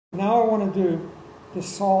Now I want to do the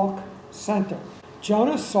Salk Center.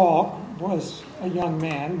 Jonas Salk was a young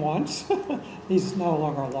man once. He's no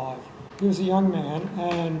longer alive. He was a young man,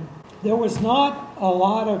 and there was not a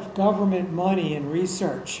lot of government money in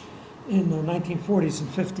research in the 1940s and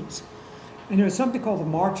 50s. And there was something called the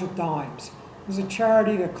March of Dimes. It was a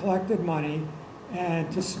charity that collected money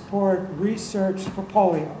and to support research for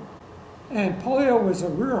polio. And polio was a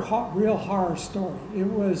real horror story. It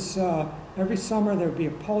was every summer there would be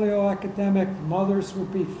a polio epidemic. Mothers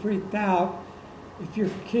would be freaked out. If your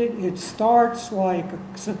kid, it starts like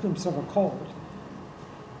symptoms of a cold,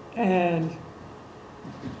 and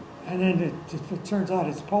then if it turns out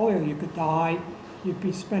it's polio, you could die. You'd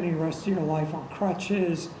be spending the rest of your life on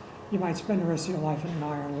crutches. You might spend the rest of your life in an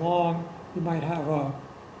iron lung. You might have a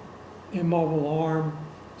immobile arm.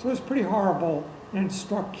 So it was pretty horrible, and it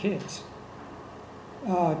struck kids.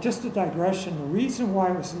 Just a digression, the reason why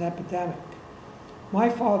it was an epidemic. My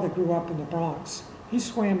father grew up in the Bronx. He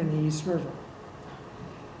swam in the East River.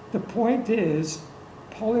 The point is,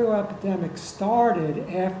 polio epidemic started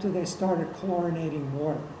after they started chlorinating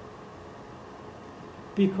water.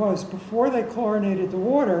 Because before they chlorinated the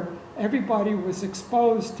water, everybody was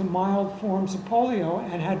exposed to mild forms of polio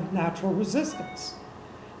and had natural resistance.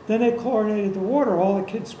 Then they chlorinated the water, all the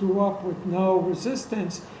kids grew up with no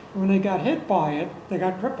resistance. When they got hit by it, they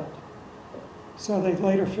got crippled. So they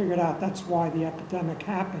later figured out that's why the epidemic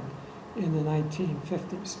happened in the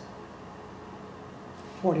 1950s,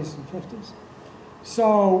 40s and 50s.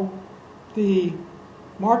 So the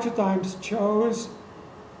March of Dimes chose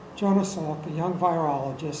Jonas Salk, a young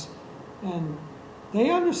virologist, and they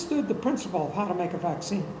understood the principle of how to make a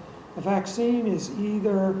vaccine. A vaccine is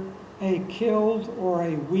either a killed or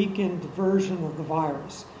a weakened version of the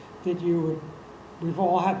virus that you would. We've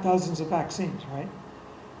all had dozens of vaccines, right?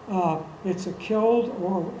 It's a killed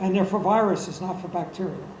and they're for viruses, not for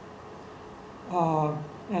bacteria.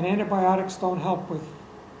 And antibiotics don't help with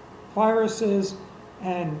viruses,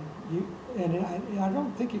 and I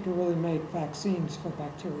don't think you can really make vaccines for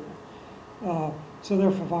bacteria. So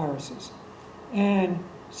they're for viruses. And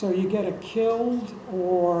so you get a killed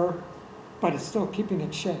but it's still keeping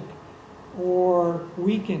its shape, or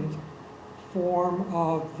weakened form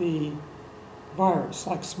of the virus.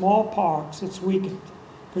 Like smallpox, it's weakened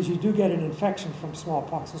because you do get an infection from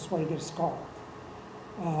smallpox. That's why you get a scar.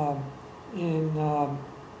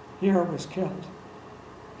 Here it was killed.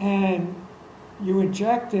 And you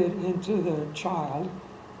inject it into the child,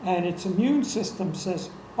 and its immune system says,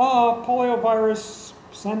 poliovirus,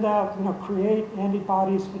 send out, create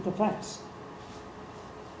antibodies for defense.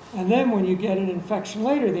 And then when you get an infection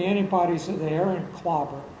later, the antibodies are there and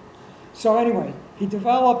clobber. So anyway, he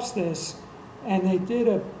develops this, and they did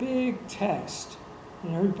a big test.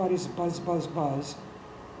 Everybody's buzz, buzz, buzz.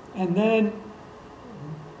 And then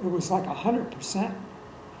it was like 100%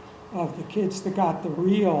 of the kids that got the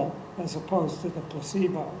real as opposed to the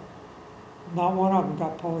placebo. Not one of them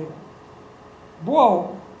got polio.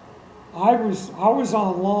 Whoa! I was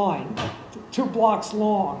online 2 blocks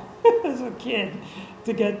long as a kid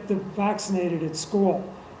to get vaccinated at school.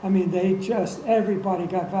 I mean, everybody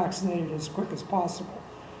got vaccinated as quick as possible.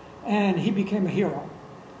 And he became a hero,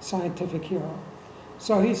 scientific hero.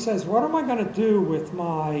 So he says, what am I going to do with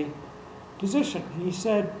my position? And he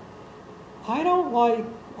said, I don't want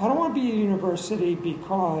to be at a university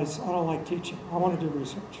because I don't like teaching. I want to do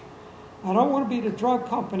research. I don't want to be at a drug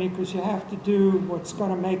company because you have to do what's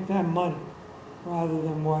going to make them money rather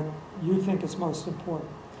than what you think is most important.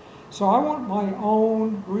 So I want my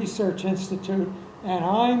own research institute, and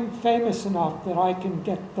I'm famous enough that I can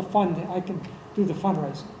get the funding. I can do the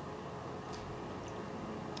fundraising.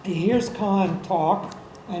 He hears Kahn talk,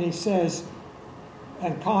 and he says,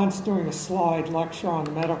 and Kahn's doing a slide lecture on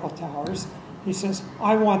the medical towers. He says,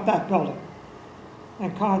 I want that building.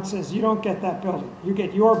 And Kahn says, you don't get that building. You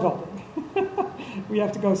get your building. We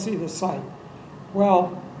have to go see the site.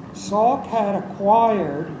 Well, Salk had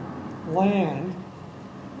acquired land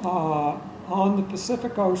on the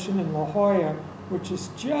Pacific Ocean in La Jolla, which is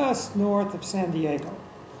just north of San Diego.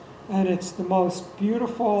 And it's the most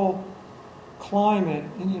beautiful climate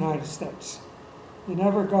in the United States. It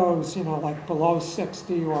never goes, like below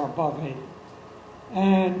 60 or above 80.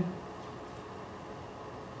 And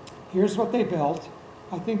here's what they built.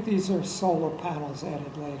 I think these are solar panels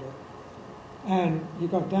added later. And you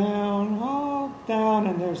go down, down,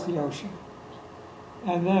 and there's the ocean.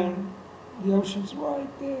 And then the ocean's right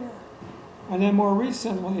there. And then more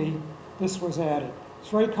recently, this was added. It's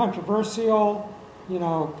very controversial.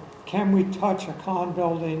 Can we touch a Kahn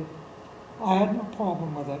building? I had no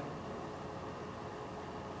problem with it.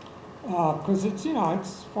 Because it's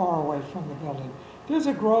far away from the building. there's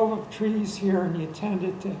a grove of trees here, and you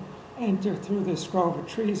tended to enter through this grove of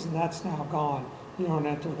trees, and that's now gone. You don't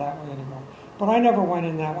enter that way anymore. But I never went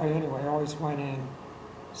in that way anyway. I always went in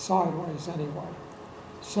sideways anyway.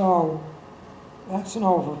 So that's an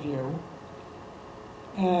overview.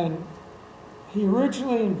 And he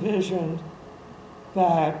originally envisioned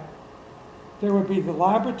that there would be the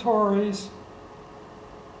laboratories,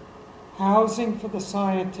 housing for the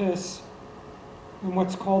scientists, and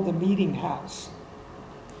what's called the meeting house.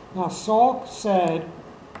 Now, Salk said,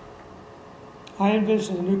 I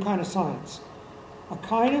envision a new kind of science, a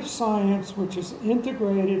kind of science which is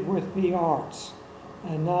integrated with the arts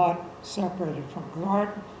and not separated from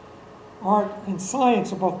art and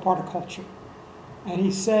science are both part of culture. And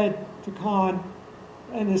he said to Kahn,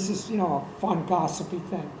 and this is, a fun gossipy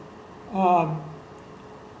thing, I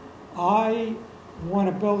want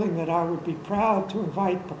a building that I would be proud to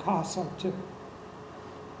invite Picasso to.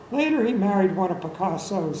 Later, he married one of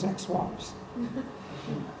Picasso's ex-wives.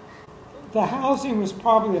 The housing was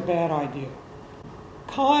probably a bad idea.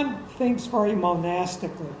 Kahn thinks very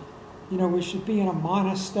monastically. We should be in a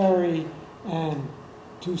monastery and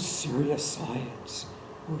do serious science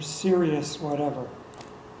or serious whatever.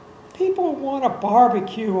 People want a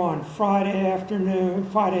barbecue on Friday afternoon,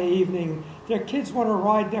 Friday evening. Their kids want to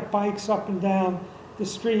ride their bikes up and down the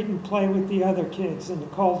street and play with the other kids in the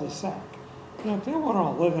cul-de-sac. They don't want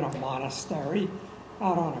to live in a monastery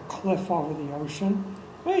out on a cliff over the ocean.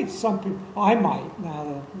 Hey, some people, I might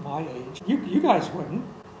now at my age. You guys wouldn't.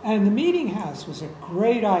 And the meeting house was a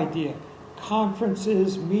great idea.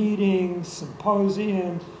 Conferences, meetings,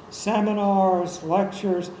 symposiums, seminars,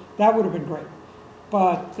 lectures, that would have been great.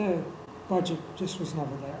 But the budget just was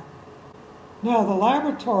never there. Now, the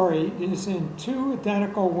laboratory is in 2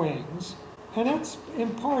 identical wings, and that's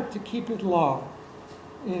in part to keep it low.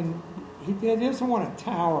 He doesn't want a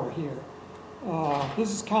tower here.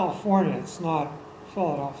 This is California, it's not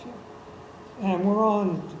Philadelphia. And we're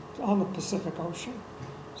on the Pacific Ocean.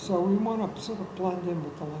 So we want to sort of blend in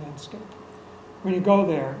with the landscape. When you go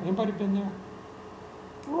there, anybody been there?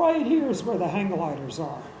 Right here is where the hang gliders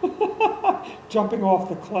are, jumping off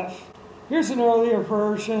the cliff. Here's an earlier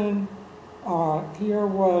version. Here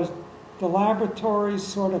was the laboratory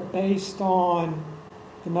sort of based on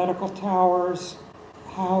the medical towers,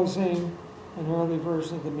 housing, an early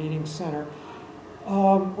version of the meeting center.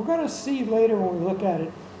 We're going to see later when we look at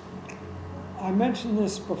it, I mentioned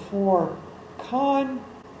this before, Kahn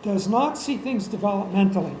does not see things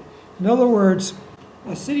developmentally. In other words,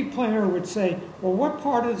 a city planner would say, well, what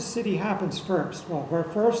part of the city happens first? Well, where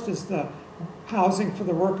first is the housing for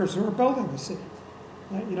the workers who are building the city.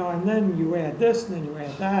 And then you add this, and then you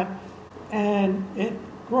add that, and it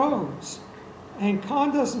grows. And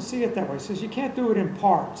Kahn doesn't see it that way. He says you can't do it in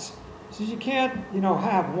parts. He says you can't,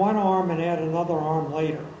 have one arm and add another arm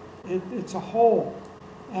later. It's a whole.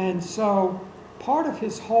 And so part of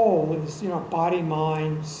his whole is, body,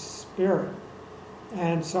 mind, spirit.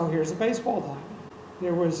 And so here's a baseball diamond.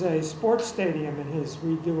 There was a sports stadium in his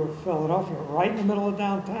redo of Philadelphia, right in the middle of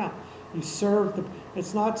downtown. You serve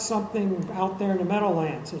it's not something out there in the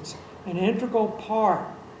Meadowlands. It's an integral part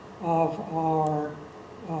of our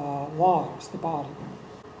lives, the body.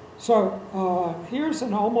 So here's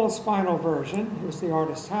an almost final version. Here's the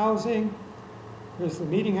artist's housing. Here's the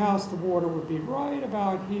meeting house. The water would be right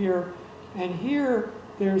about here. And here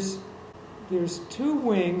there's 2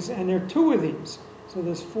 wings, and there are 2 of these. So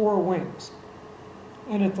there's 4 wings.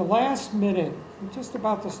 And at the last minute, we're just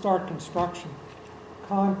about to start construction,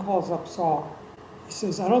 Kahn calls up Salk. He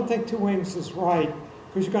says, I don't think 2 wings is right,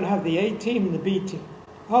 because you're going to have the A team and the B team.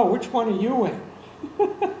 Oh, which one are you in?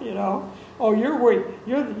 Oh,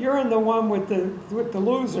 you're in the one with the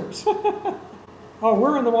losers. Oh,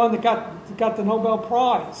 we're in the one that got the Nobel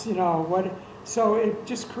Prize. So it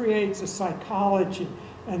just creates a psychology.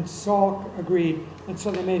 And Salk agreed, and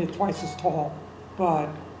so they made it twice as tall, but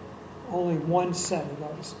only one set of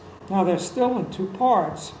those. Now they're still in 2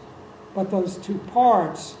 parts, but those 2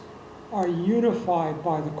 parts are unified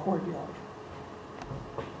by the courtyard.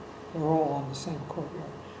 They're all on the same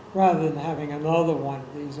courtyard, rather than having another one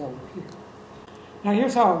of these over here. Now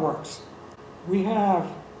here's how it works. We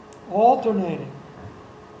have alternating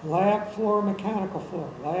lab floor, mechanical floor,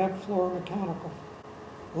 lab floor, mechanical,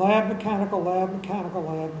 lab mechanical, lab mechanical,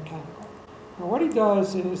 lab mechanical. Now what he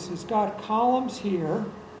does is he's got columns here,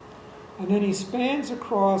 and then he spans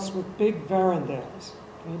across with big verandales.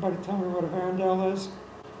 Can anybody tell me what a verandale is?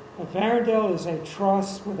 A verandale is a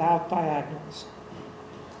truss without diagonals.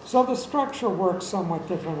 So the structure works somewhat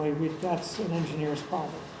differently. That's an engineer's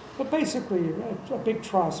problem. But basically, a big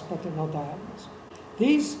truss, but there are no diagonals.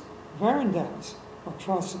 These verandales, or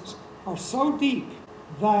trusses, are so deep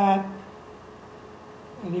that,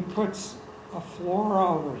 and he puts a floor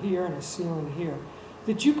over here and a ceiling here,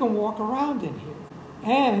 that you can walk around in here.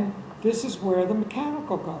 And this is where the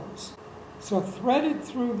mechanical goes. So threaded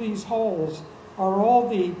through these holes are all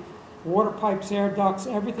the water pipes, air ducts,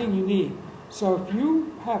 everything you need. So if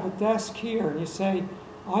you have a desk here and you say,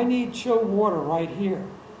 I need chilled water right here,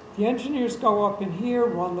 the engineers go up in here,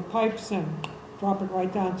 run the pipes, and drop it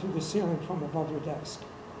right down through the ceiling from above your desk.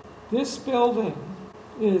 This building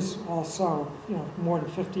is also, more than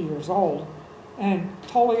 50 years old and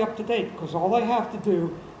totally up to date, because all they have to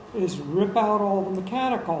do is rip out all the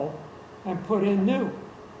mechanical and put in new.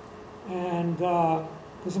 And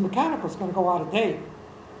because the mechanical is going to go out of date.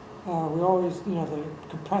 We always, the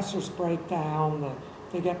compressors break down,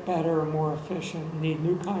 they get better and more efficient. You need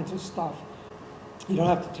new kinds of stuff. You don't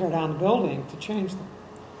have to tear down the building to change them.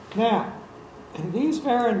 Now, these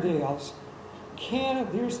Varandales,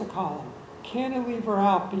 here's the column, cantilever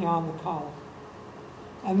out beyond the column.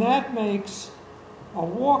 And that makes a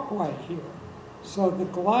walkway here. So the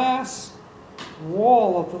glass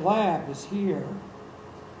wall of the lab is here,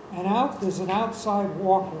 and there's an outside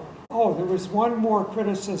walkway. Oh, there was one more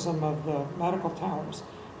criticism of the medical towers,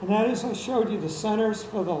 and that is I showed you the centers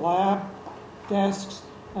for the lab desks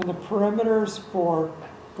and the perimeters for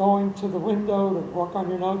going to the window to work on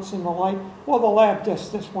your notes in the light. Well, the lab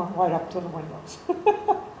desk just went right up to the windows.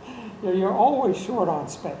 You're always short on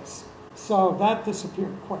space. So that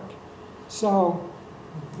disappeared quick. So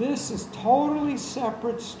this is totally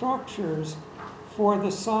separate structures for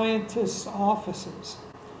the scientists' offices.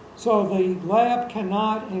 So the lab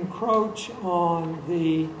cannot encroach on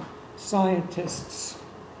the scientist's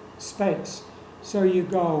space. So you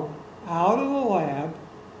go out of the lab,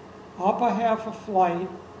 up a half a flight,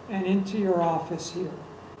 and into your office here.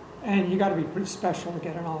 And you got to be pretty special to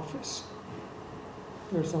get an office.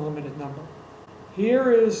 There's a limited number.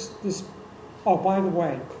 Here is this, oh, by the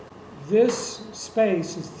way, this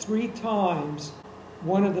space is 3 times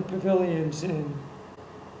one of the pavilions in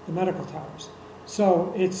the medical towers.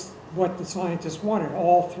 So it's what the scientists wanted,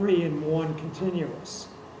 all 3 in one continuous.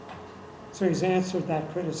 So he's answered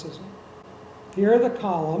that criticism. Here are the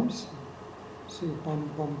columns. See,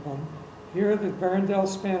 bum, bum, bum. Here are the Varandales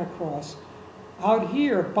span across. Out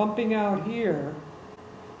here, bumping out here,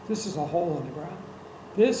 this is a hole in the ground.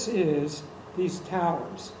 This is these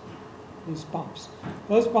towers, these bumps.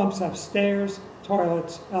 Those bumps have stairs,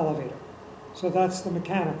 toilets, elevator. So that's the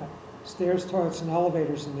mechanical. Stairs, toilets, and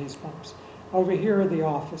elevators in these bumps. Over here are the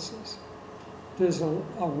offices. There's a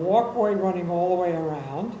walkway running all the way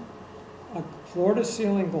around, a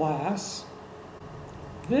floor-to-ceiling glass.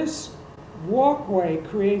 This walkway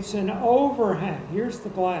creates an overhang. Here's the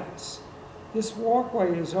glass. This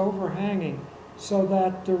walkway is overhanging so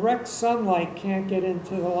that direct sunlight can't get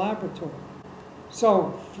into the laboratory.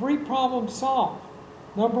 So 3 problems solved.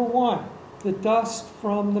 Number 1, the dust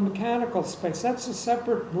from the mechanical space. That's a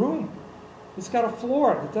separate room. It's got a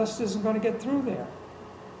floor. The dust isn't going to get through there.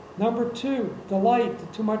 Number 2, the light, the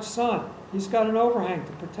too much sun. He's got an overhang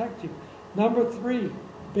to protect you. Number 3,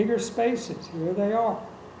 bigger spaces. Here they are.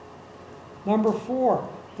 Number 4,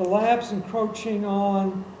 the lab's encroaching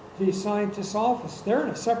on the scientist's office. They're in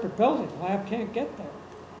a separate building. The lab can't get there.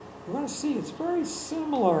 You're going to see it's very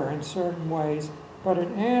similar in certain ways, but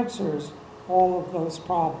it answers all of those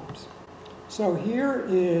problems. So here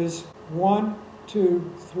is 1,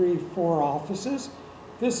 2, 3, 4 offices.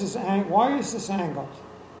 This is why is this angled?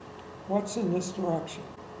 What's in this direction?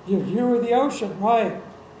 Your view of the ocean, right?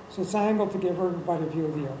 So it's angled to give everybody a view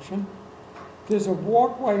of the ocean. There's a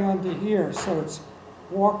walkway under here, so it's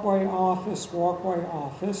walkway, office, walkway,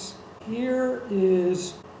 office. Here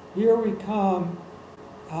we come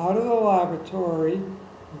out of the laboratory,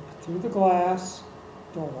 through the glass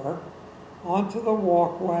door, onto the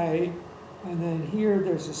walkway, and then here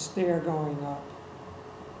there's a stair going up.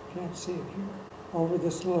 Can't see it here. Over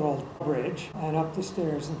this little bridge and up the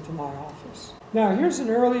stairs into my office. Now here's an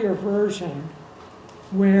earlier version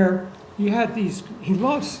where he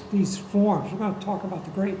loves these forms. We're going to talk about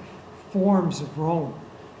the great forms of Rome.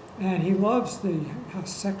 And he loves how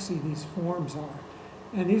sexy these forms are.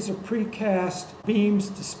 And these are precast beams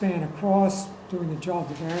to span across, doing the job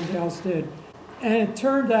the Varandales did. And it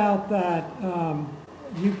turned out that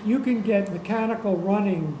you can get mechanical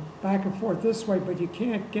running back and forth this way, but you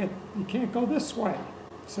can't go this way.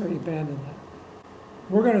 So he abandoned that.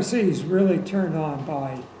 We're going to see he's really turned on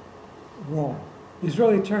by Rome. He's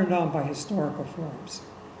really turned on by historical forms.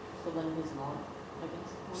 So then he's not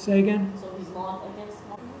against? Say again? So he's not against?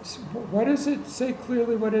 What is it? Say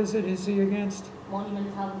clearly, what is it? Is he against?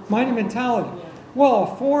 Monumentality. Monumentality. Yeah. Well,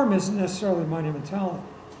 a form isn't necessarily monumentality.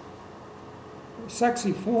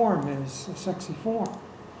 sexy form is a sexy form.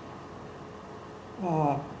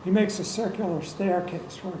 He makes a circular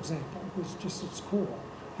staircase, for example. It's cool.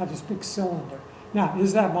 Have this big cylinder. Now,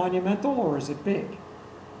 is that monumental or is it big?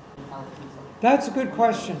 That's a good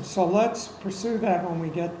question. So let's pursue that when we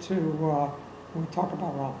get to, when we talk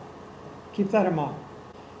about Rome. Keep that in mind.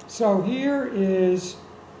 So this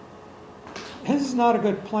is not a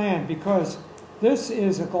good plan because this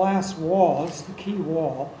is a glass wall, it's the key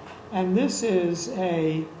wall, and this is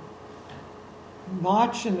a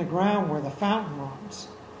notch in the ground where the fountain runs.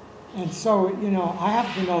 And so, I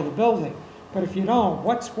happen to know the building, but if you don't,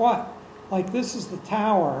 what's what? Like this is the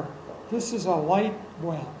tower, this is a light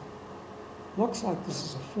well. Looks like this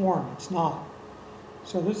is a form, it's not.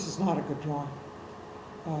 So this is not a good drawing.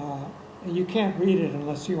 And you can't read it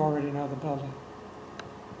unless you already know the building.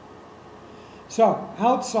 So,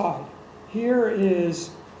 outside, here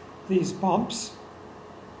is these bumps.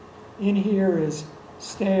 In here is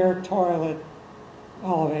stair, toilet,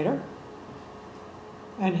 elevator.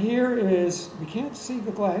 And here is, we can't see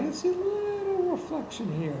the glass, there's a little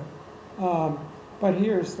reflection here. But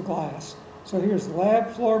here's the glass. So here's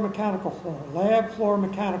lab floor, mechanical floor, lab floor,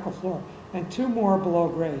 mechanical floor, and two more below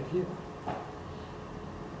grade here.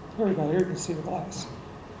 Here we go, here you can see the glass.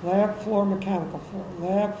 Lab floor, mechanical floor,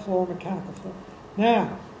 lab floor, mechanical floor.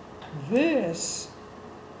 Now, this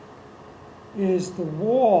is the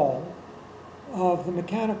wall of the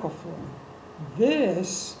mechanical floor.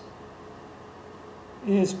 This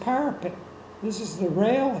is parapet. This is the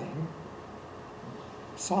railing,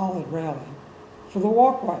 solid railing, for the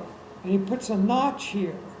walkway. And he puts a notch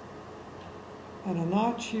here, and a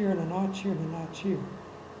notch here, and a notch here, and a notch here.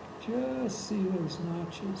 Just see those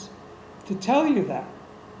notches. To tell you that,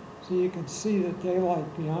 so you can see the daylight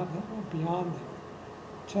beyond there.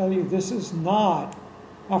 Tell you this is not.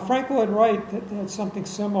 Now Frank Lloyd Wright had something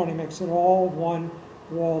similar, and he makes it all one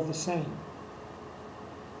wall the same.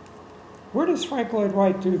 Where does Frank Lloyd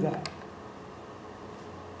Wright do that?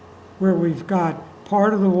 Where we've got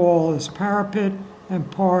part of the wall is parapet and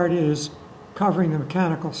part is covering the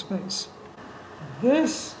mechanical space.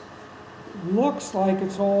 This looks like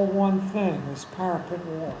it's all one thing, this parapet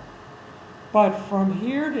wall. But from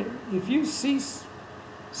here to, if you see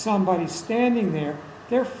somebody standing there,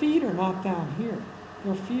 their feet are not down here.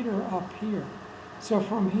 Their feet are up here. So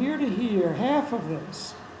from here to here, half of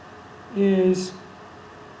this is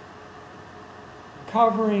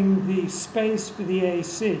covering the space for the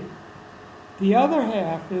AC. The other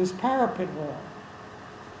half is parapet wall.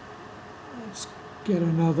 Let's get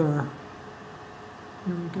another,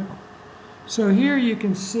 here we go. So here you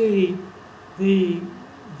can see the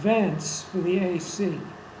vents for the AC.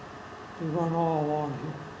 They run all along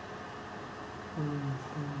here.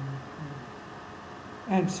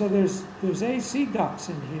 And so there's AC ducts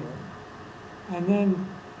in here. And then,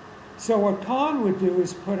 so what Kahn would do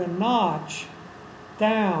is put a notch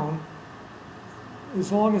down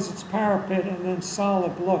as long as it's parapet and then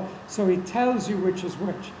solid below. So he tells you which is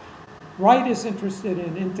which. Wright is interested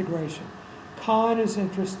in integration. Kahn is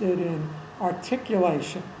interested in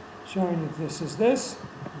articulation, showing that this is this,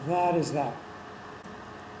 that is that.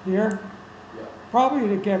 Here? Yeah. Probably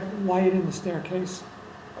to get light in the staircase.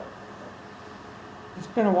 It's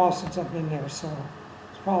been a while since I've been there, so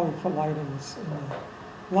it's probably for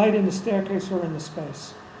light in the staircase or in the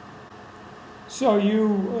space. So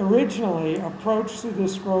you originally approach through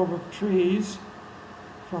this grove of trees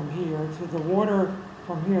from here to the water.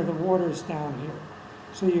 From here, the water is down here.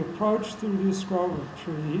 So you approach through this grove of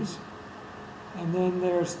trees, and then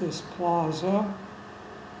there's this plaza,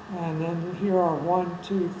 and then here are 1,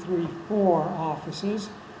 2, 3, 4 offices.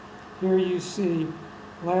 Here you see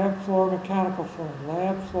lab floor, mechanical floor,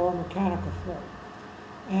 lab floor, mechanical floor.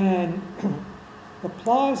 And the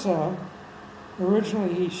plaza,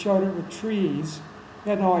 originally he showed it with trees. He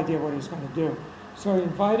had no idea what he was going to do. So he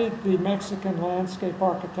invited the Mexican landscape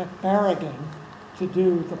architect Barragan to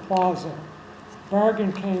do the plaza.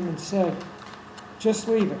 Barragan came and said, just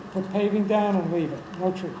leave it. Put paving down and leave it.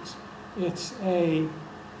 No trees. It's a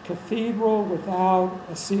cathedral without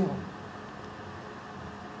a ceiling.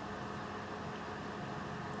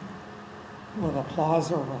 Where the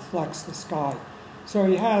plaza reflects the sky. So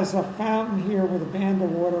he has a fountain here with a band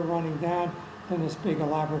of water running down, then this big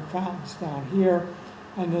elaborate fountains down here.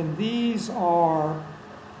 And then these are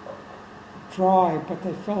dry, but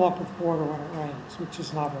they fill up with water when it rains, which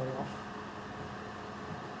is not very often.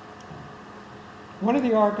 One of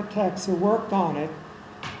the architects who worked on it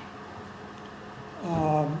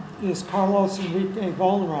is Carlos Enrique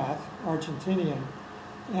Volnrath, Argentinian,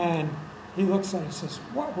 and he looks at it and says,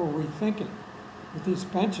 what were we thinking with these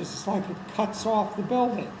benches? It's like it cuts off the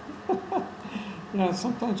building. You know,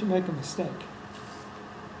 sometimes you make a mistake.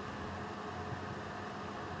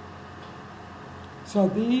 So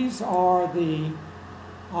these are the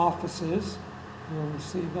offices. Here we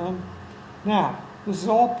see them. Now, this is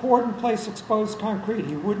all poured in place exposed concrete.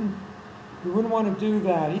 He wouldn't want to do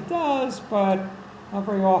that. He does, but not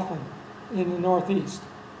very often in the Northeast.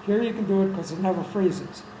 Here you can do it because it never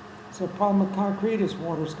freezes. So the problem with concrete is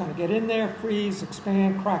water's going to get in there, freeze,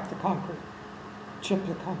 expand, crack the concrete, chip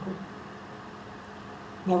the concrete.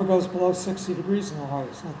 Never goes below 60 degrees in Hawaii.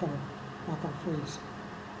 It's not going to freeze.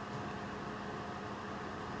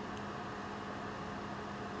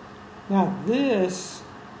 Now this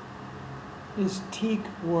is teak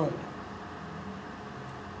wood.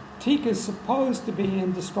 Teak is supposed to be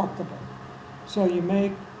indestructible. So you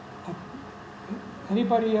make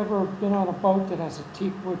anybody ever been on a boat that has a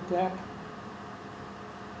teak wood deck?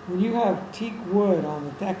 When you have teak wood on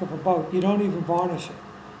the deck of a boat, you don't even varnish it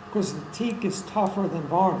because the teak is tougher than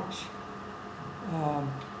varnish.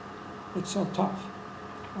 It's so tough.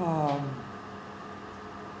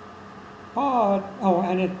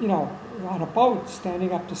 And it, you know, on a boat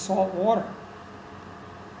standing up to salt water,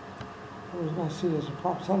 we're going to see there's a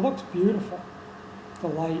problem. So it looks beautiful, the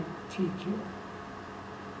light teak here.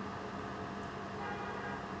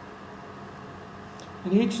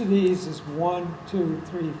 And each of these is 1, 2,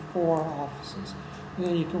 3, 4 offices. And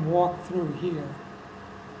then you can walk through here.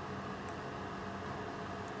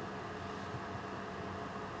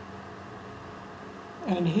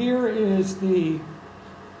 And here is the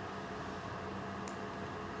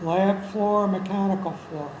lab floor, mechanical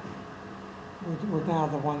floor. We're now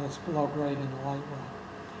the one that's below grade in the light well.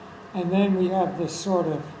 And then we have this sort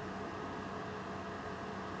of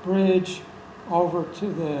bridge over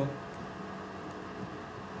to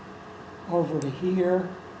here.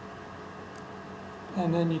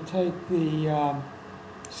 And then you take the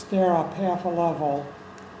stair up half a level.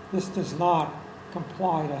 This does not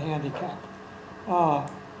comply to handicap.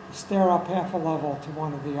 Stair up half a level to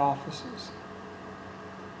one of the offices.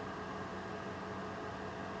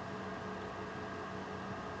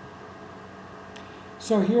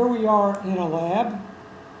 So here we are in a lab.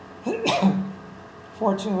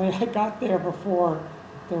 Fortunately, I got there before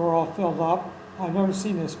they were all filled up. I've never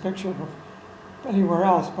seen this picture anywhere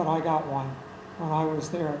else, but I got one. When I was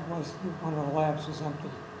there, one of the labs was empty.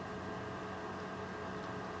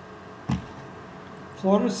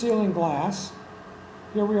 Floor-to-ceiling glass.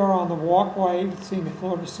 Here we are on the walkway, seeing the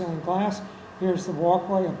floor-to-ceiling glass. Here's the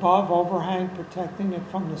walkway above, overhang protecting it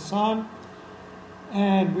from the sun.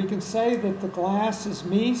 And we can say that the glass is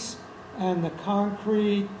mies and the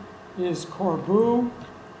concrete is corbeau.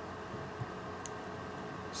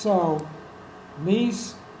 So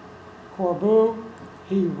mies, corbeau,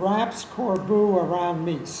 he wraps corbeau around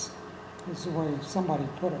mies. Is the way somebody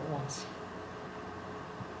put it once.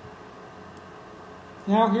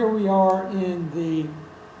 Now here we are in the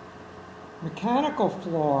mechanical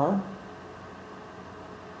floor,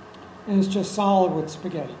 and it's just solid with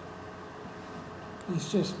spaghetti.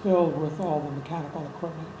 It's just filled with all the mechanical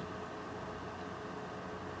equipment.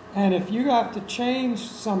 And if you have to change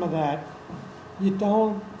some of that, you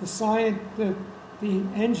don't, the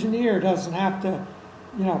engineer doesn't have to,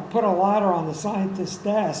 you know, put a ladder on the scientist's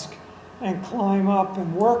desk and climb up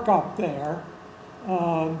and work up there.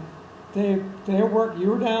 They work,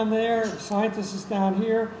 you're down there, the scientist is down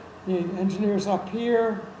here, the engineer's up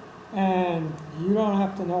here, and you don't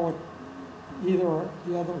have to know what either or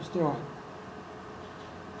the other is doing.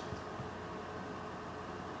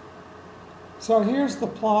 So here's the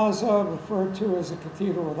plaza, referred to as a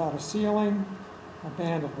cathedral without a ceiling, a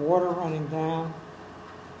band of water running down.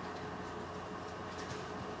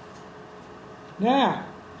 Now,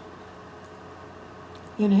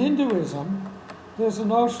 in Hinduism, there's a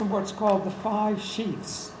notion of what's called the 5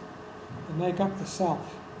 sheaths that make up the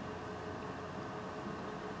self.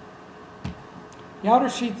 The outer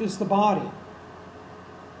sheath is the body.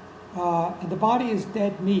 And the body is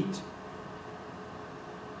dead meat.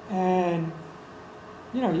 And,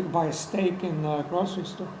 you know, you can buy a steak in the grocery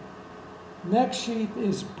store. Next sheath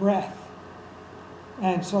is breath.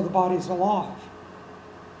 And so the body's alive.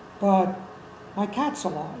 But my cat's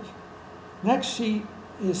alive. Next sheath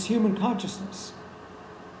is human consciousness,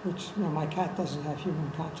 which, you know, my cat doesn't have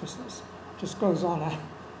human consciousness. It just goes on.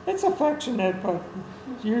 It's affectionate, but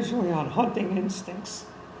usually on hunting instincts.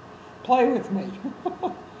 Play with me.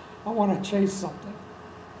 I want to chase something.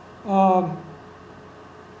 And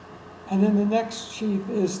then the next sheath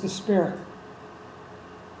is the spirit.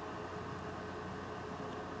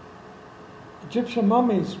 Egyptian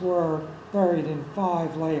mummies were buried in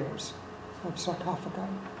 5 layers of sarcophagi.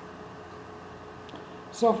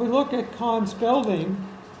 So if we look at Kahn's building,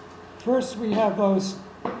 first we have those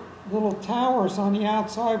little towers on the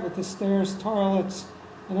outside with the stairs, toilets,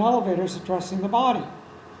 and elevators addressing the body.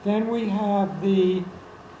 Then we have the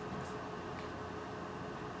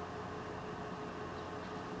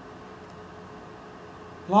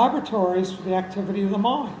laboratories for the activity of the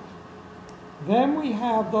mind. Then we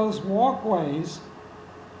have those walkways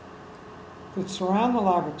that surround the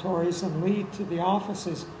laboratories and lead to the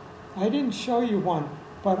offices. I didn't show you one,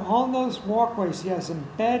 but on those walkways he has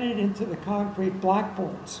embedded into the concrete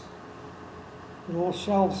blackboards, little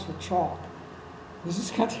shelves for chalk. This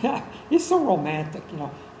is he's so romantic, you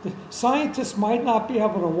know. The scientists might not be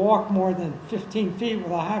able to walk more than 15 feet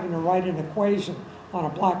without having to write an equation on a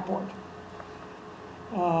blackboard.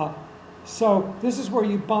 So this is where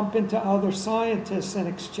you bump into other scientists and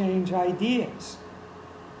exchange ideas.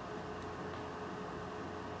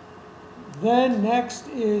 Then next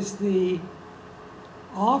is the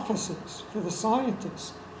offices for the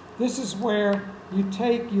scientists. This is where you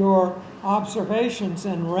take your observations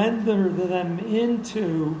and render them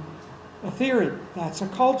into a theory. That's a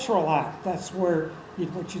cultural act. That's where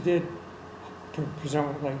what you did,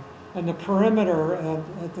 presumably, and the perimeter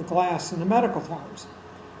at the glass in the medical towers.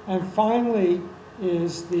 And finally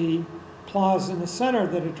is the plaza in the center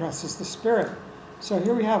that addresses the spirit. So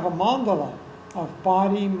here we have a mandala of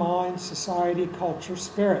body, mind, society, culture,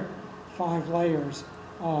 spirit. 5 layers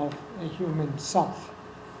of a human self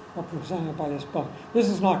represented by this book. This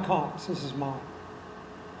is not Kahn's, this is mine.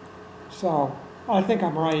 So I think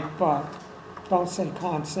I'm right, but don't say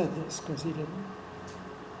Kahn said this, because he didn't.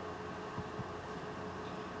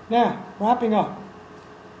 Now, wrapping up.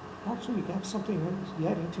 Actually, we have something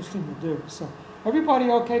yet interesting to do. So,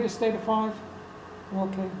 everybody okay to stay to 5? We're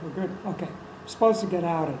okay? We're good? Okay. We're supposed to get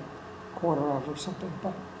out at 1:15 or something,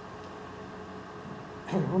 but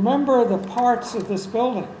remember the parts of this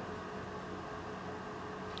building.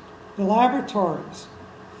 The laboratories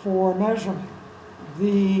for measurement,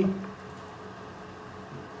 the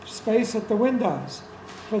space at the windows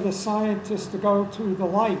for the scientists to go to the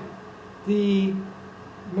light, the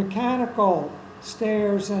mechanical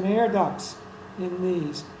stairs and air ducts in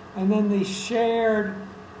these, and then the shared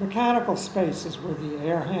mechanical spaces where the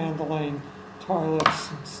air handling, toilets,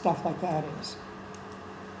 and stuff like that is.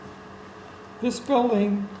 This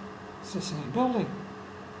building is the same building.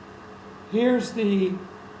 Here's the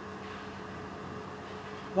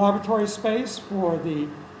laboratory space for the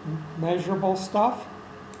measurable stuff.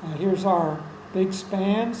 Here's our big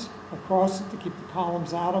spans across it to keep the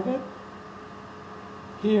columns out of it.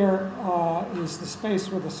 Here is the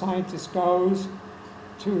space where the scientist goes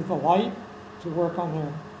to the light to work on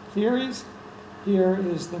their theories. Here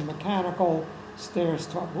is the mechanical stairs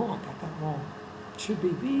to, oh, I got that wrong. It should be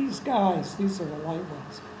these guys. These are the light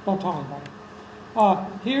ones. Don't tell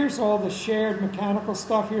anybody. Here's all the shared mechanical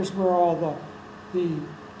stuff. Here's where all the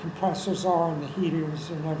compressors are and the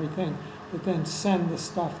heaters and everything that then send the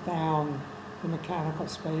stuff down the mechanical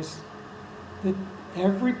space.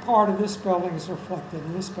 Every part of this building is reflected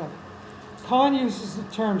in this building. Kahn uses the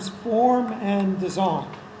terms form and design.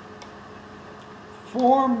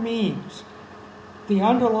 Form means the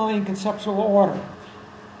underlying conceptual order.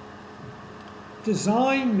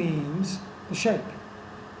 Design means the shape.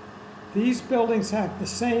 These buildings have the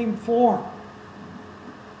same form,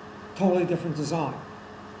 totally different design.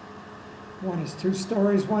 One is 2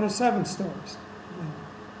 stories, one is 7 stories.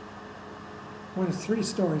 One is 3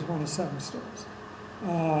 stories, one is 7 stories.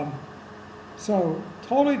 So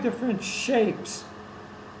totally different shapes,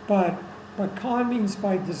 but what Kahn means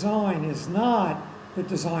by design is not the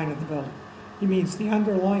design of the building. He means the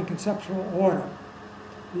underlying conceptual order.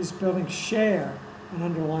 These buildings share an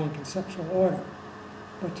underlying conceptual order,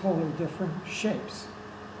 but totally different shapes.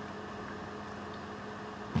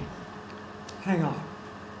 Hang on.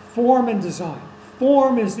 Form and design.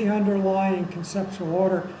 Form is the underlying conceptual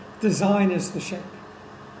order. Design is the shape.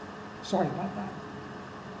 Sorry about that.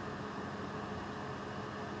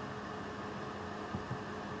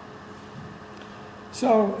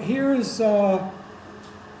 So here's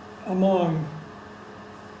among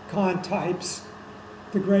Kahn types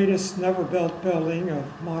the greatest never built building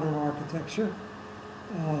of modern architecture,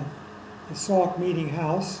 the Salk Meeting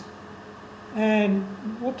House. And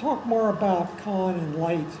we'll talk more about Kahn and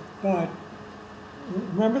light, but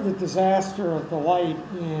remember the disaster of the light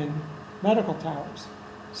in medical towers.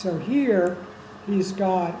 So here he's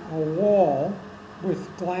got a wall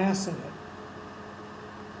with glass in it,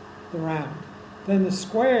 the round. Then the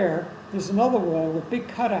square is another wall with big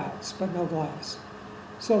cutouts, but no glass.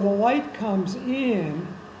 So the light comes in,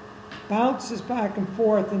 bounces back and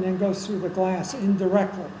forth, and then goes through the glass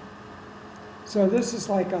indirectly. So this is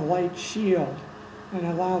like a light shield and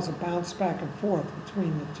allows a bounce back and forth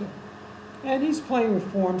between the two. And he's playing with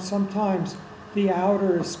forms. Sometimes the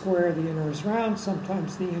outer is square, the inner is round.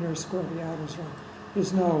 Sometimes the inner is square, the outer is round.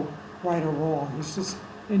 There's no right or wrong. He's just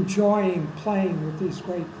enjoying playing with these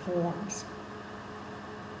great forms.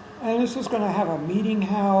 And this is going to have a meeting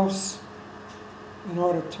house, an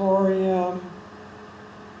auditorium,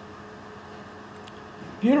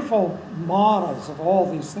 beautiful models of all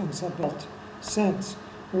these things I've built since.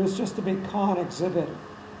 There was just a big Kahn exhibit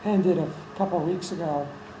ended a couple of weeks ago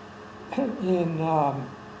in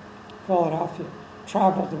Philadelphia.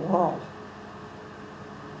 Traveled the world.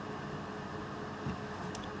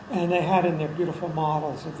 And they had in there beautiful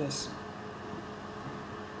models of this.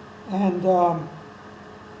 And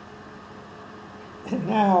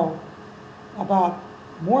now, about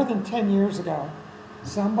more than 10 years ago,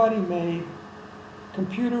 somebody made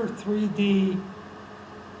computer 3D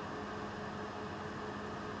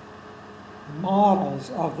models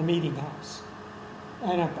of the meeting house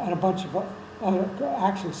and a bunch of,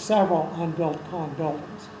 actually several unbuilt Kahn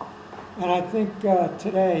buildings. And I think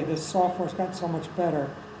today this software's got so much better.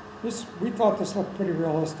 We thought this looked pretty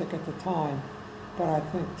realistic at the time, but I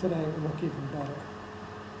think today it would look even better.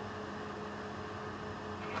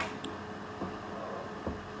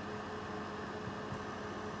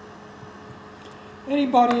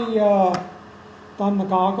 Anybody done the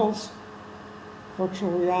goggles?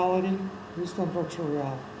 Virtual reality? Who's done virtual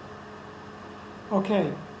reality?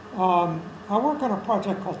 Okay, I work on a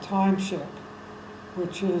project called Timeship,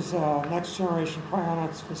 which is a next generation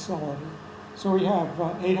cryonics facility. So we have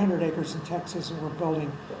 800 acres in Texas, and we're building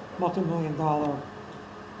multi-million-dollar.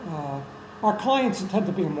 Our clients intend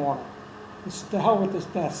to be immortal. It's the hell with this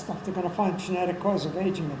death stuff. They're going to find genetic cause of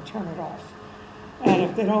aging and turn it off. And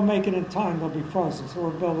if they don't make it in time, they'll be frozen. So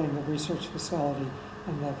we're building the research facility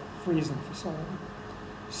and the freezing facility.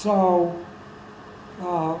 So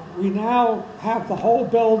we now have the whole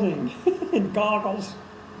building in goggles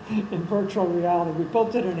in virtual reality. We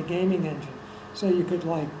built it in a gaming engine, so you could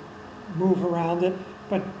like move around it,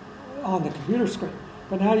 but on the computer screen.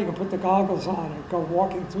 But now you can put the goggles on and go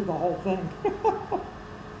walking through the whole thing.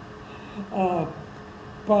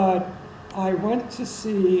 But I went to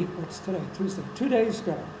see, what's today, Tuesday, 2 days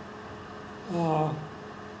ago.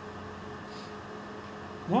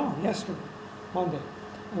 No, yesterday, Monday.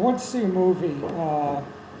 I went to see a movie,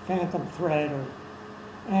 Phantom Thread,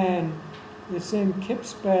 and it's in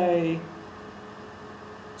Kips Bay,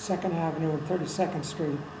 2nd Avenue and 32nd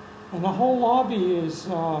Street. And the whole lobby is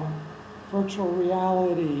virtual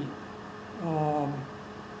reality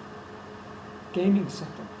gaming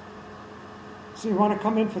center. So you want to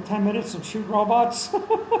come in for 10 minutes and shoot robots? So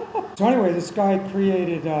anyway, this guy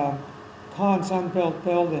created Kahn's unbuilt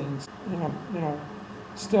buildings,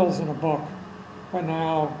 stills in a book. But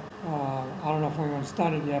now, I don't know if anyone's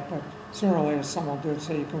done it yet, but sooner or later someone will do it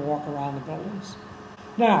so you can walk around the buildings.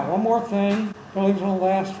 Now, one more thing. Buildings won't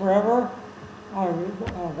last forever.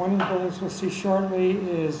 One of the buildings we'll see shortly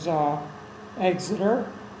is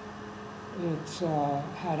Exeter. It's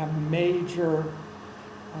had a major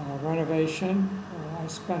renovation. I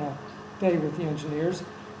spent a day with the engineers.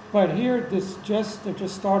 But here, they're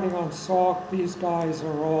just starting on Salk. These guys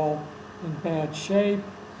are all in bad shape.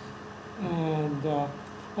 And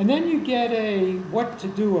then you get a what to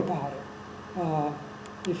do about it.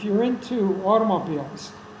 If you're into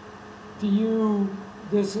automobiles, people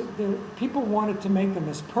wanted to make them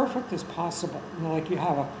as perfect as possible. Like I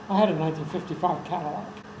had a 1955 Cadillac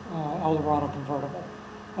Eldorado convertible.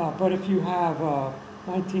 But if you have a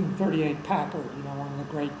 1938 Packard, one of the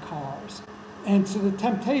great cars. And so the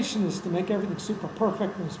temptation is to make everything super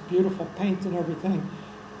perfect and this beautiful paint and everything.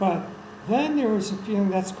 But then there is a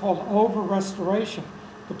feeling that's called over-restoration.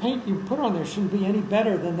 The paint you put on there shouldn't be any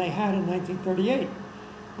better than they had in 1938.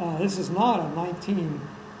 This is not a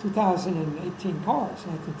 2018 car, it's a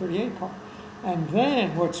 1938 car. And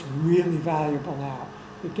then what's really valuable now,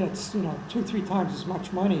 it gets 2-3 times as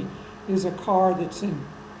much money, is a car that's in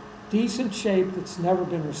decent shape that's never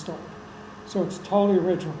been restored. So it's totally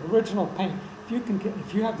original paint.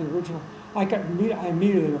 If you have the original, I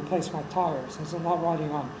immediately replaced my tires. I'm not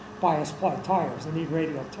riding on bias ply tires. I need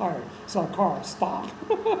radial tires, so the car will stop.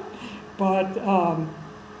 But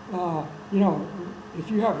if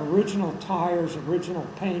you have original tires, original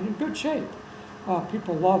paint, in good shape,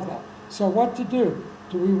 people love that. So what to do?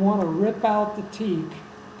 Do we want to rip out the teak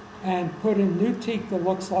and put in new teak that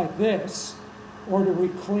looks like this, or do we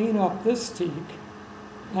clean up this teak?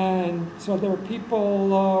 And so there are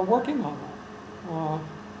people working on that.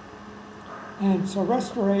 And so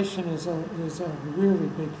restoration is a really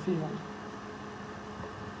big field.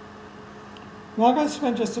 Now I'm going to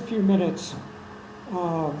spend just a few minutes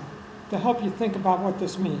to help you think about what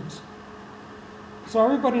this means. So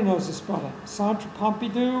everybody knows this building. Centre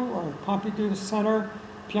Pompidou, or Pompidou Center,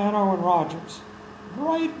 Piano and Rogers.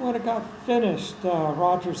 Right when it got finished,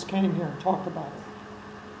 Rogers came here and talked about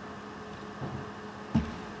it.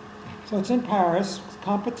 So it's in Paris,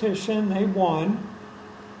 competition, they won,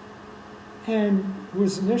 and it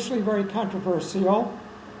was initially very controversial,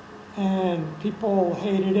 and people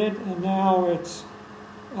hated it, and now it's,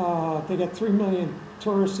 they get 3 million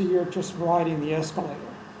tourists a year just riding the escalator.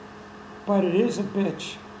 But it is a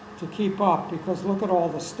bitch to keep up, because look at all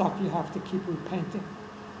the stuff you have to keep repainting.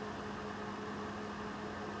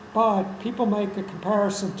 But people make a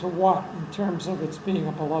comparison to what in terms of its being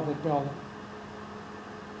a beloved building?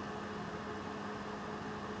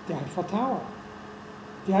 The Eiffel Tower.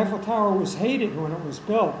 The Eiffel Tower was hated when it was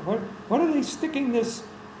built. What are they sticking this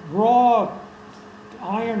raw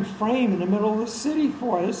iron frame in the middle of the city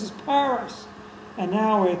for? This is Paris. And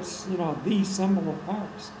now it's, you know, the symbol of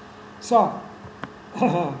Paris. So,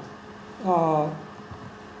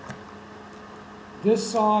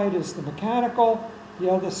 this side is the mechanical. The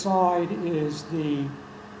other side is the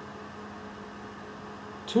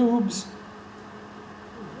tubes,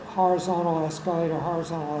 horizontal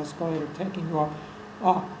escalator taking you up.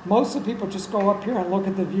 Most of the people just go up here and look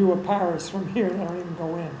at the view of Paris from here. They don't even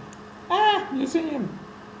go in. Museum.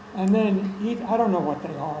 And then, I don't know what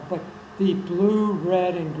they are, but the blue,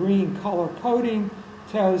 red, and green color coding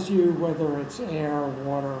tells you whether it's air,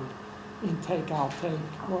 water, intake, outtake,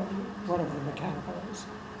 whatever the mechanical is.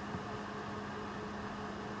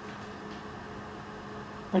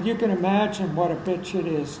 But you can imagine what a bitch it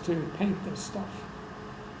is to paint this stuff.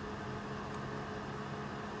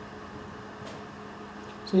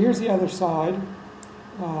 So here's the other side,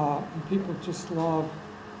 and people just love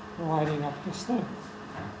riding up this thing.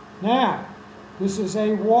 Now, this is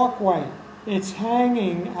a walkway. It's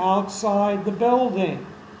hanging outside the building.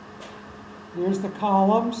 Here's the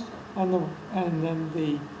columns, and then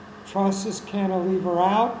the trusses cantilever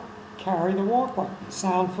out, carry the walkway.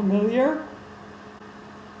 Sound familiar?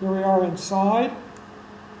 Here we are inside.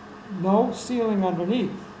 No ceiling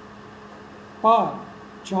underneath, but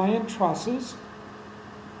giant trusses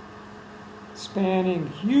spanning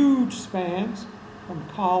huge spans from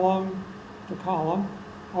column to column,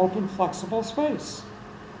 open flexible space.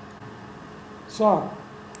 So,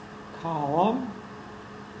 column,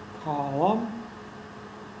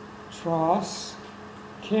 truss,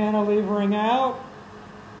 cantilevering out,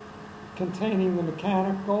 containing the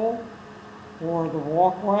mechanical or the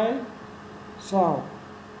walkway. So,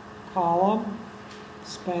 column,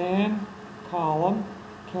 span, column,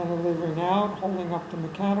 cantilevering out, holding up the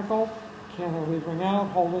mechanical, cantilevering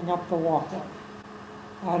out, holding up the walkway.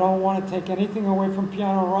 I don't want to take anything away from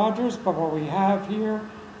Piano Rogers, but what we have here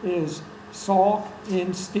is Salk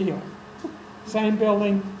in steel. Same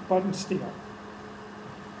building, but in steel.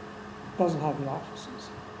 Doesn't have the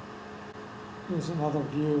offices. Here's another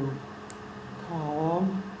view.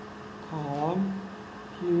 Column,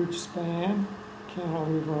 huge span,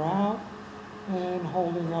 cantilever out, and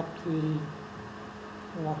holding up the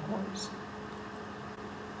walkways.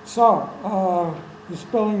 So, this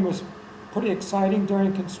building was pretty exciting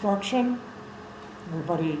during construction.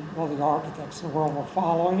 Everybody, well, the architects in the world were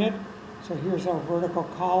following it. So here's our vertical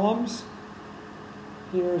columns.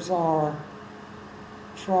 Here's our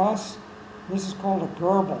truss. This is called a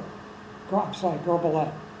gerbelet.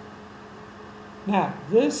 Now,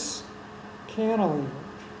 this cantilever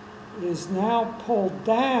is now pulled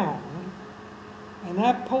down, and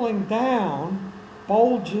that pulling down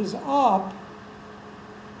bulges up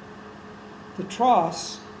the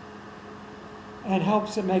truss and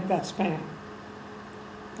helps it make that span.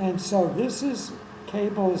 And so this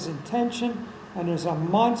cable is in tension, and there's a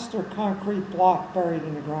monster concrete block buried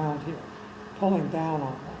in the ground here, pulling down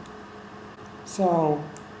on that. So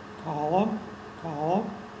column,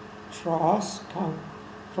 truss.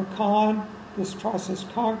 For Kahn, this truss is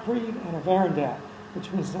concrete and a verandale, which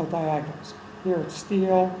means no diagonals. Here it's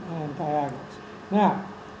steel and diagonals. Now,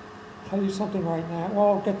 I'll tell you something right now. Well,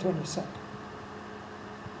 I'll get to it in a sec.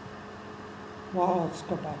 Well, let's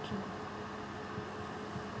go back here.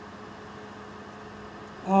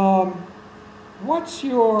 What's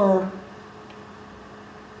your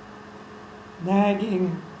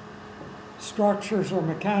nagging structures or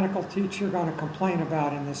mechanical teacher going to complain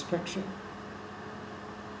about in this picture?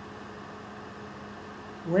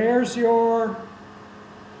 Where's your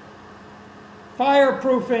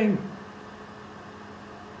fireproofing?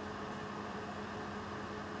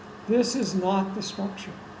 This is not the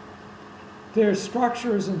structure. There's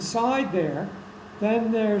structures inside there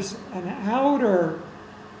Then there's an outer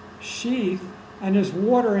sheath, and there's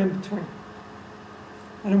water in between.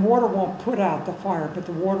 And the water won't put out the fire, but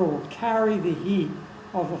the water will carry the heat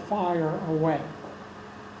of the fire away.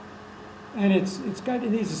 And it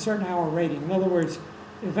needs a certain hour rating. In other words,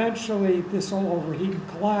 eventually this will overheat and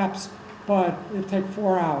collapse, but it'll take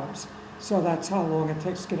 4 hours. So that's how long it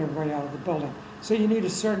takes to get everybody out of the building. So you need a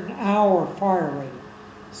certain hour fire rating.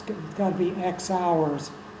 It's got to be X hours,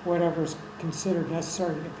 whatever's considered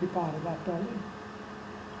necessary to get people out of that building.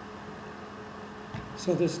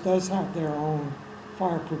 So this does have their own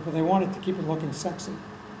fireproof, but they wanted to keep it looking sexy.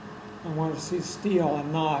 They wanted to see steel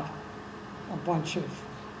and not a bunch of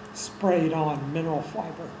sprayed on mineral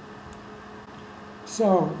fiber.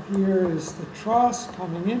 So here is the truss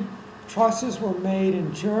coming in. Trusses were made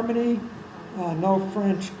in Germany, no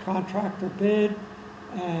French contractor bid,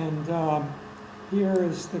 and here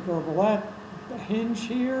is the gerbilette, the hinge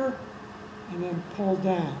here, and then pulled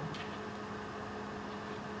down.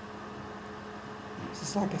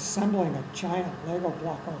 It's like assembling a giant Lego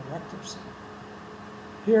block or erector.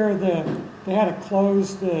 Here they had to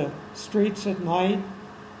close the streets at night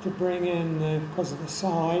to bring in, because of the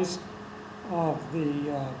size of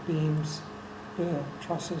the beams, the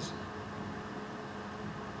trusses.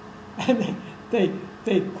 And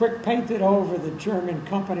they quick painted over the German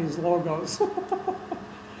company's logos.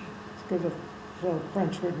 Because the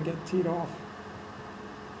French wouldn't get teed off.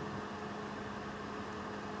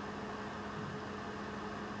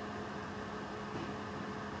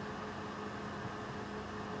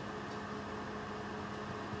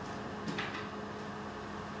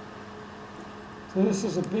 So this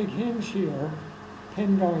is a big hinge here,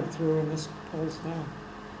 pin going through, and this pulls down.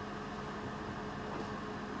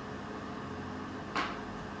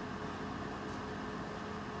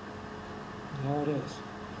 There it is.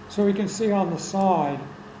 So we can see on the side,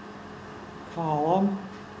 column,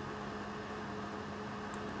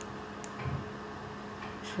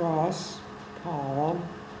 truss, column,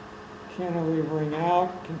 cantilevering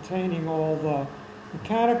out, containing all the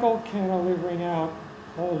mechanical, cantilevering out,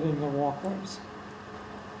 holding the walkways.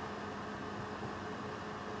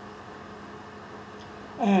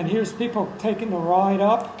 And here's people taking the ride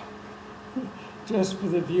up, just for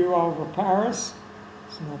the view over Paris.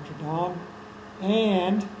 It's Notre Dame.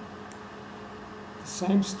 And the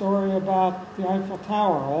same story about the Eiffel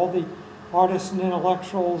Tower. All the artists and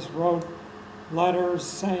intellectuals wrote letters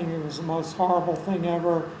saying it was the most horrible thing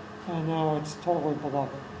ever, and now it's totally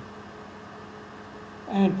beloved.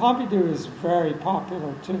 And Pompidou is very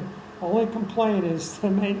popular too. Only complaint is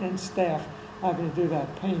the maintenance staff having to do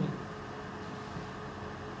that painting.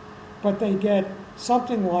 But they get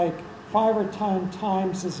something like 5 or 10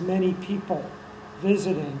 times as many people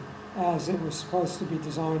visiting as it was supposed to be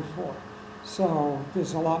designed for. So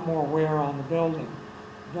there's a lot more wear on the building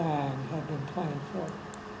than had been planned for.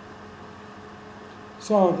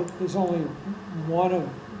 So there's only one of,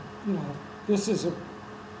 this is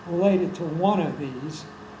related to one of these,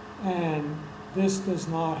 and this does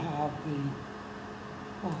not have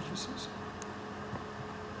the offices.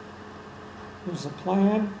 Here's a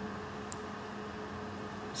plan.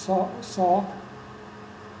 Salk,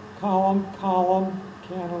 column, column,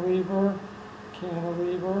 cantilever,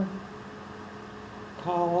 cantilever,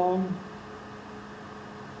 column,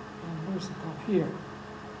 and where's the column? Here.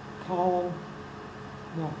 Column,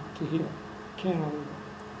 no, to here, cantilever.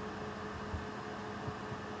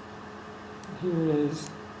 Here it is.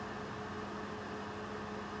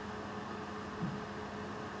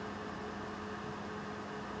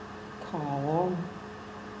 Column,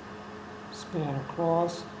 span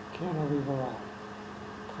across, cantilever out.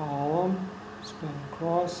 Column, span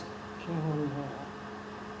across, cantilever out.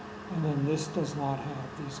 And then this does not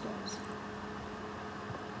have these guys.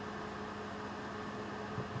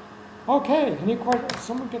 Okay, any questions?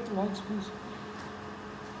 Someone get the lights, please.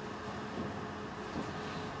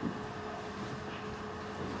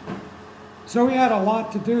 So we had a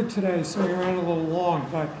lot to do today, so we ran a little long,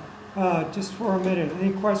 but just for a minute,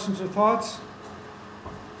 any questions or thoughts?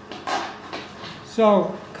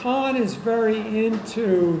 So Kahn is very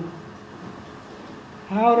into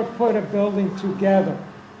how to put a building together.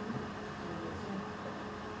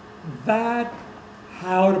 That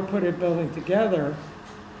how to put a building together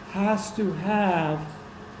has to have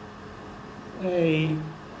a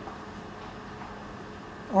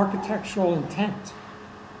architectural intent.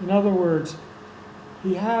 In other words,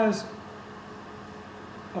 he has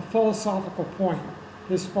a philosophical point.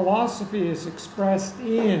 His philosophy is expressed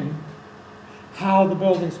in how the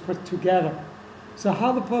building's put together. So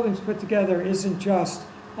how the building's put together isn't just,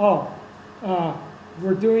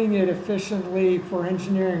 we're doing it efficiently for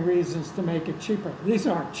engineering reasons to make it cheaper. These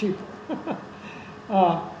aren't cheaper.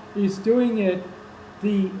 He's doing it,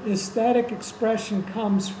 the aesthetic expression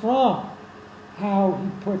comes from how he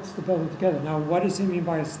puts the building together. Now, what does he mean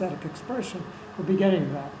by aesthetic expression? We'll be getting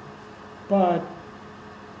to that. But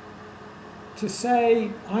to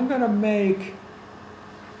say, I'm going to make,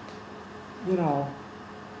 you know,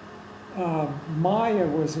 Maya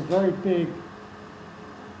was a very big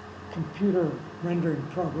computer rendering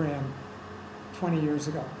program 20 years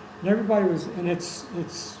ago. And everybody was, and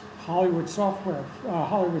it's Hollywood software,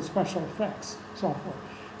 Hollywood special effects software.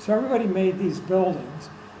 So everybody made these buildings.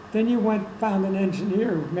 Then you found an engineer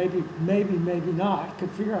who maybe not,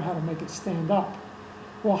 could figure out how to make it stand up.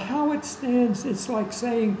 Well, how it stands, it's like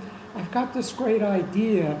saying, I've got this great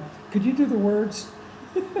idea. Could you do the words?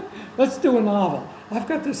 Let's do a novel. I've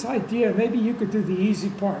got this idea. Maybe you could do the easy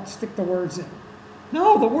part, stick the words in.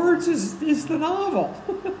 No, the words is the novel.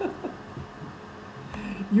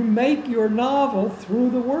 You make your novel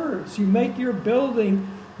through the words. You make your building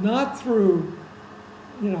not through,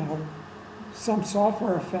 you know, some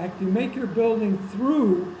software effect. You make your building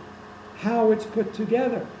through how it's put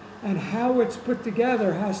together. And how it's put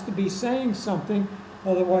together has to be saying something,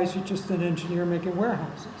 otherwise you're just an engineer making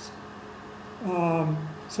warehouses.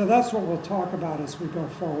 So that's what we'll talk about as we go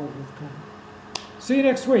forward with Kahn. See you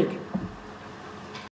next week.